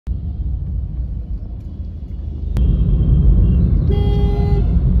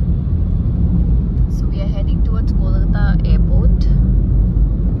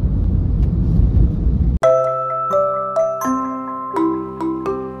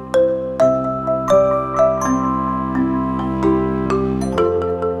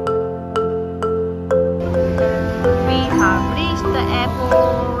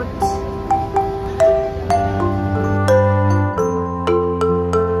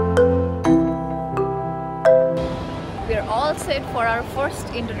our first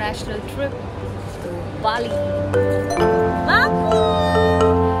international trip to Bali.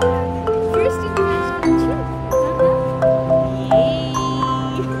 First international trip. Yay!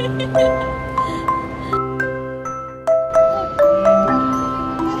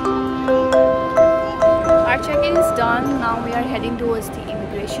 Our check-in is done. Now we are heading towards the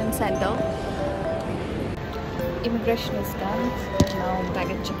immigration center. Immigration is done. Now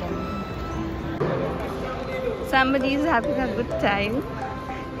baggage check-in. Somebody is having a good time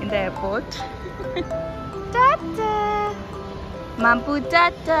in the airport. Tata! Mampu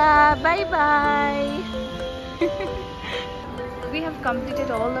tata! Bye bye! We have completed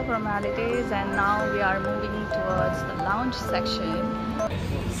all the formalities and now we are moving towards the lounge section.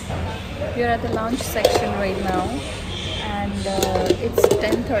 We are at the lounge section right now and it's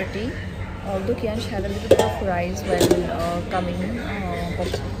 10:30. Although Kiyansh had a little bit of rice while coming,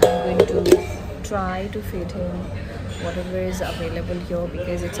 but I'm going to try to feed him whatever is available here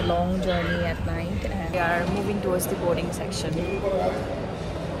because it's a long journey at night and we are moving towards the boarding section.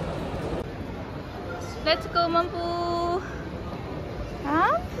 Let's go, Mampu!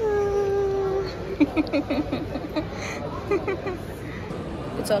 Mampu!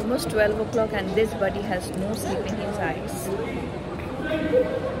 It's almost 12 o'clock and this buddy has no sleep in his eyes.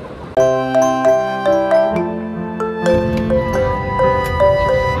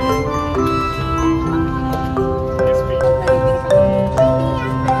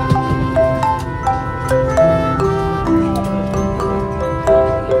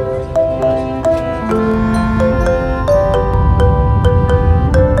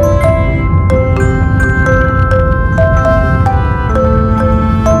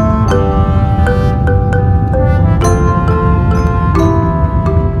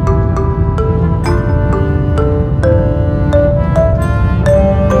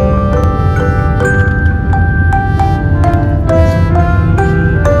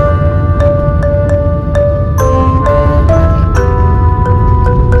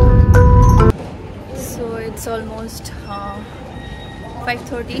 It's almost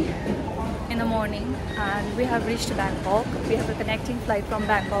 5:30 in the morning and we have reached Bangkok. We have a connecting flight from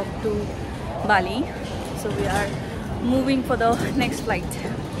Bangkok to Bali. So we are moving for the next flight.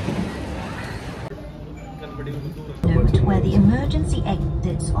 Note where the emergency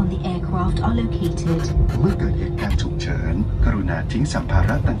exits on the aircraft are located. เมื่อเกิดเหตุการณ์ฉุกเฉินกรุณาทิ้งสัมภาร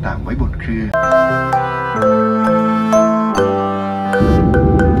ะต่างๆไว้บนเครื่อง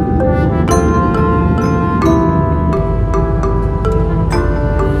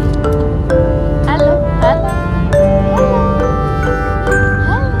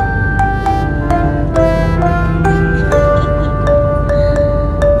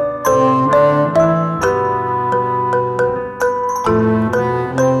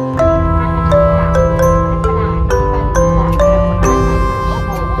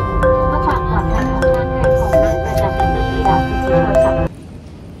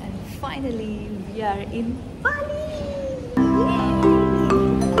Finally, we are in Bali!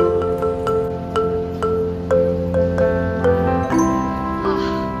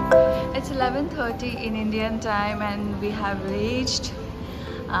 It's 11:30 in Indian time and we have reached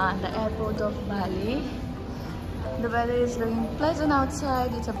the airport of Bali. The weather is looking pleasant outside.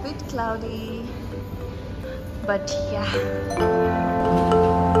 It's a bit cloudy, but yeah.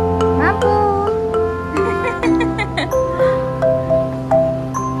 Mampu!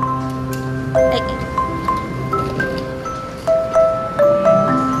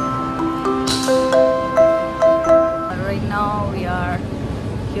 Right now we are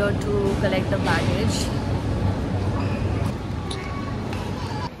here to collect the baggage.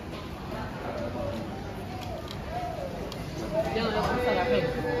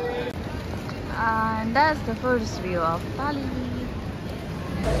 And that's the first view of Bali.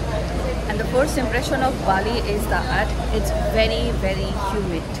 And the first impression of Bali is that it's very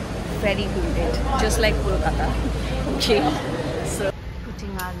humid. Very humid, just like Kolkata. Okay, so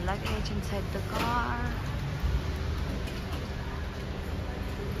putting our luggage inside the car.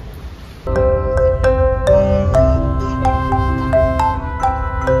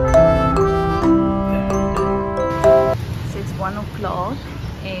 It's 1 o'clock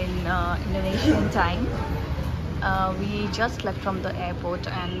in Indonesian time. We just left from the airport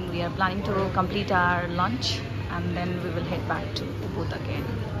and we are planning to complete our lunch and then we will head back to Ubud again.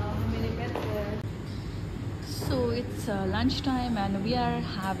 So it's lunchtime and we are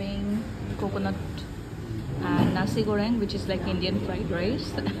having coconut and nasi goreng, which is like Indian fried rice.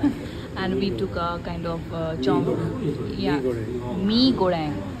 And we took a kind of mee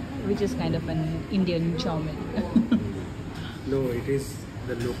goreng, which is kind of an Indian chow mein. No, it is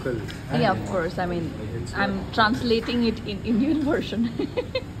the local. Yeah, of course. I mean, I'm translating it in Indian version.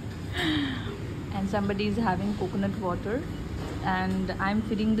 And somebody is having coconut water, and I'm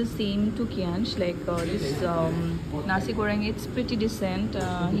feeding the same to Kiyansh. Like this nasi goreng, it's pretty decent.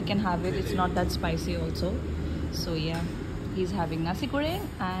 He can have it. It's not that spicy also. So yeah, he's having nasi goreng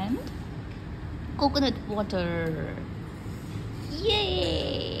and coconut water.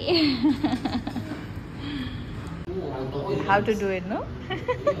 Yay! How to do it, no?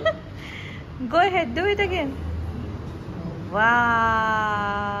 Go ahead, do it again.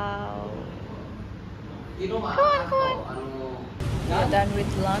 Wow! Come on, come on. We're done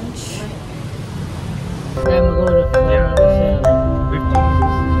with lunch. Yeah, whipped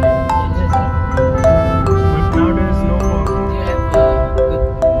nowadays no more. Do you have good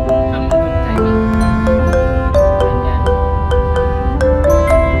timing?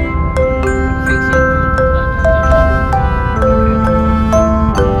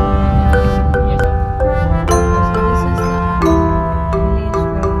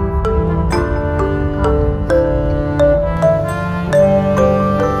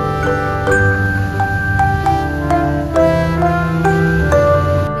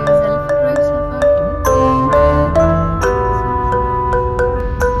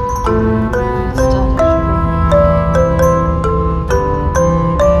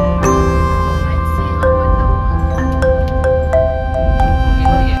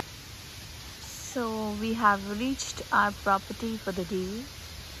 Have reached our property for the day.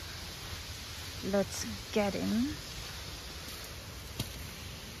 Let's get in.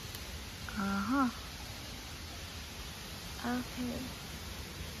 Okay.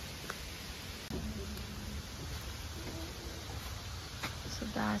 So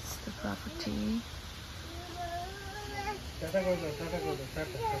that's the property.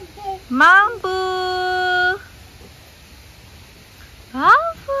 Mambu!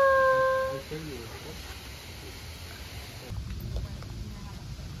 Mambu!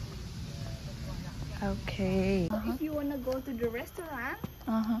 Okay. If you wanna go to the restaurant,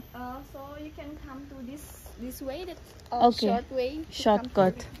 so you can come to this way. That Okay. short way. to Shortcut.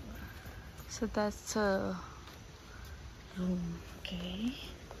 come to So that's a room. Okay.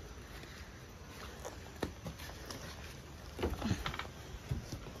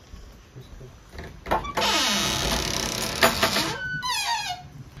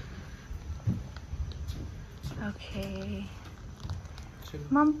 Okay.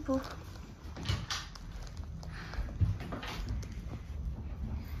 Mampu.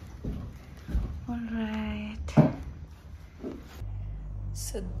 Alright.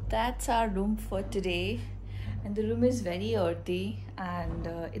 So that's our room for today. And the room is very earthy and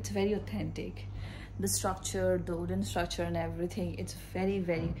it's very authentic. The structure, the wooden structure and everything, it's very,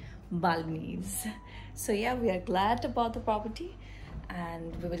 very Balinese. So yeah, we are glad about the property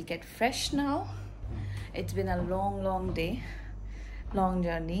and we will get fresh now. It's been a long day, long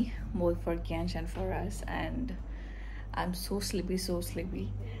journey, both for Kiyansh and for us, and I'm so sleepy.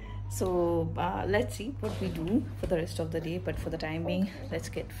 So let's see what we do for the rest of the day, but for the time being, let's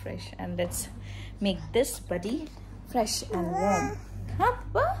get fresh and let's make this buddy fresh and warm. Huh?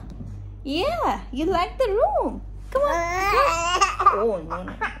 What? Yeah, you like the room? Come on. Oh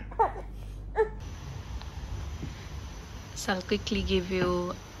no. So I'll quickly give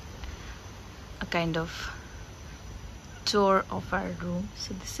you a kind of tour of our room.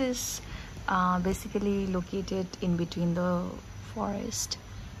 So this is basically located in between the forest,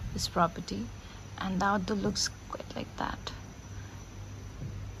 this property, and the outdoor looks quite like that.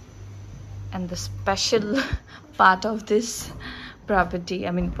 And the special part of this property,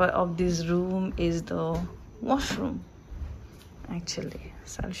 I mean of this room, is the washroom actually.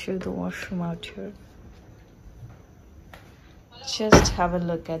 So I'll show you the washroom out here. Just have a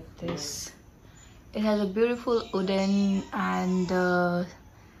look at this. It has a beautiful wooden and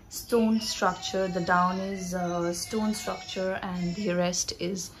stone structure. The down is stone structure and the rest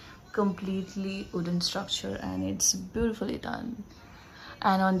is completely wooden structure, and it's beautifully done.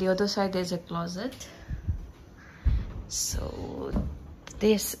 And on the other side there's a closet. So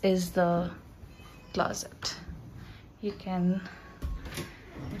this is the closet. You can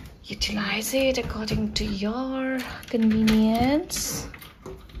utilize it according to your convenience.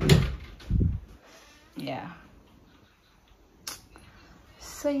 Yeah.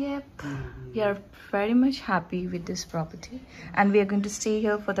 So yep, we are very much happy with this property, and we are going to stay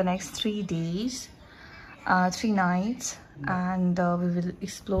here for the next 3 days, 3 nights, and we will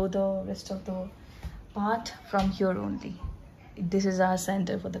explore the rest of the part from here only. This is our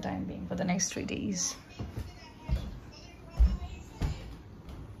center for the time being, for the next 3 days.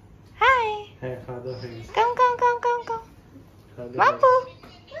 Hi. Hey, father, hey. Come. Mampu.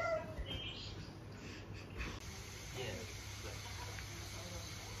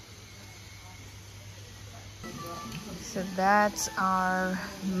 So that's our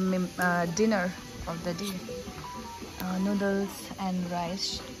dinner of the day. Noodles and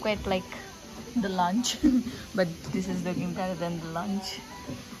rice, quite like the lunch, but this is looking better than the lunch.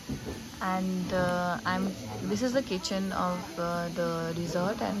 And this is the kitchen of the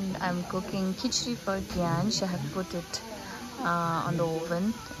resort, and I'm cooking khichdi for Kiyansh. I have put it on the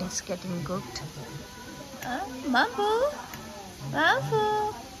oven. It's getting cooked. Mampu,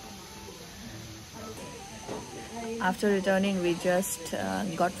 Mampu. After returning, we just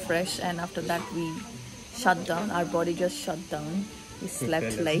got fresh, and after that we shut down. Our body just shut down. We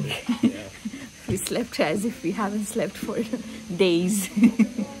slept like we slept as if we haven't slept for days.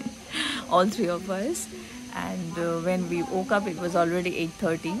 All three of us. And when we woke up, it was already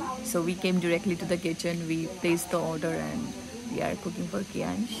 8:30. So we came directly to the kitchen. We placed the order, and we are cooking for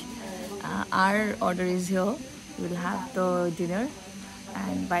Kiyansh. Our order is here. We'll have the dinner,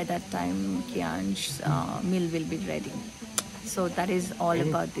 and by that time Kiyansh's meal will be ready. So that is all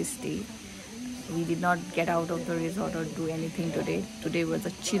about this day. We did not get out of the resort or do anything today. Today was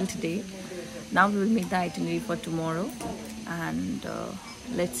a chilled day. Now we will make the itinerary for tomorrow, and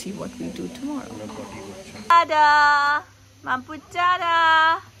let's see what we do tomorrow. Tada! Mampu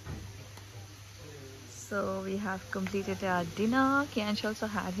tada! So we have completed our dinner. Kiyansh also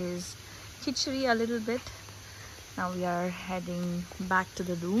had his khichdi a little bit. Now we are heading back to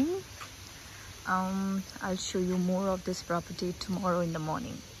the room. I'll show you more of this property tomorrow in the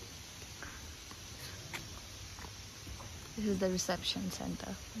morning. This is the reception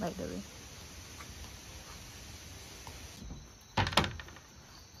center, by the way.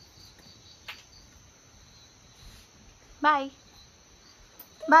 Bye.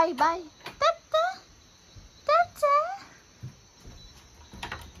 Bye bye. Tata. Tata.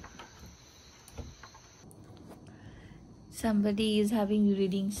 Somebody is having a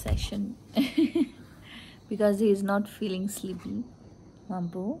reading session because he is not feeling sleepy.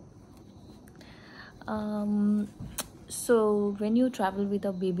 Mampu. So when you travel with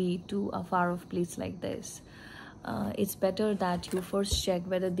a baby to a far off place like this, it's better that you first check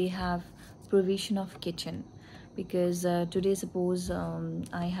whether they have provision of kitchen, because today suppose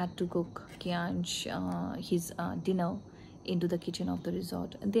I had to cook Kiyansh his dinner into the kitchen of the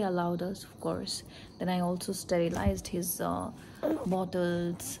resort, and they allowed us, of course. Then I also sterilized his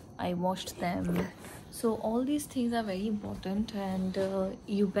bottles, I washed them. So all these things are very important, and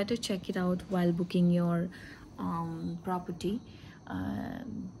you better check it out while booking your property.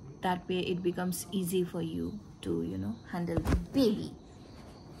 That way it becomes easy for you to, you know, handle the baby,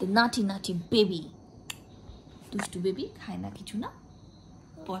 the naughty baby. Dushtu baby, khai na kichu na?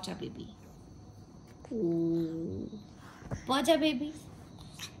 Pocha baby. Oh, pocha baby.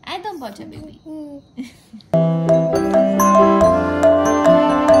 Ekdam pocha baby.